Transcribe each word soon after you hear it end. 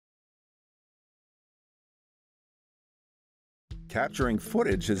Capturing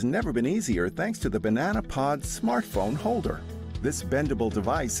footage has never been easier thanks to the Banana Pod smartphone holder. This bendable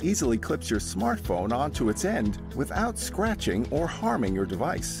device easily clips your smartphone onto its end without scratching or harming your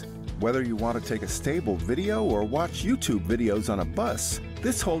device. Whether you want to take a stable video or watch YouTube videos on a bus,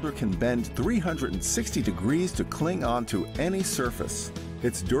 this holder can bend 360 degrees to cling onto any surface.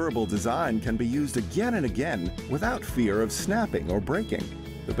 Its durable design can be used again and again without fear of snapping or breaking.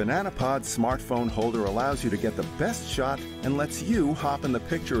 The Banana Pod smartphone holder allows you to get the best shot and lets you hop in the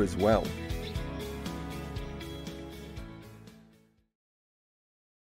picture as well.